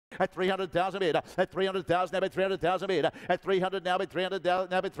at 300,000 bid, at 300,000 now bid 300,000 bid, at 300 now bid 300,000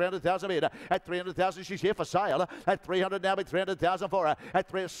 now bid 300,000 bid, at 300,000 she's here for sale, at 300 now bid 300,000 for her, at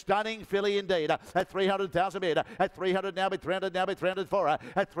 3 stunning filly indeed, at 300,000 bid, at 300 now bid 300 now bid 300 for her,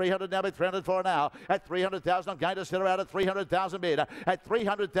 at 300 now bid 300 for her now, at 300,000 I'm going to sell her out at 300,000 bid, at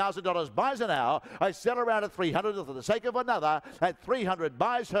 $300,000 buys her now, I sell her out at 300 for the sake of another, at 300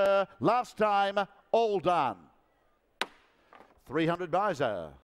 buys her, last time, all done. 300 buys her.